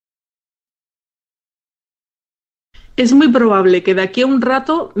Es muy probable que de aquí a un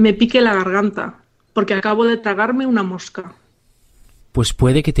rato me pique la garganta, porque acabo de tragarme una mosca. Pues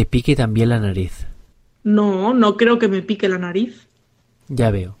puede que te pique también la nariz. No, no creo que me pique la nariz. Ya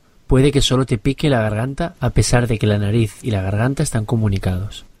veo. Puede que solo te pique la garganta a pesar de que la nariz y la garganta están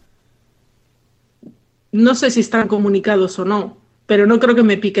comunicados. No sé si están comunicados o no, pero no creo que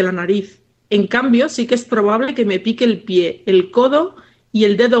me pique la nariz. En cambio, sí que es probable que me pique el pie, el codo y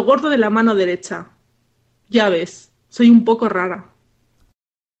el dedo gordo de la mano derecha. Ya ves, soy un poco rara.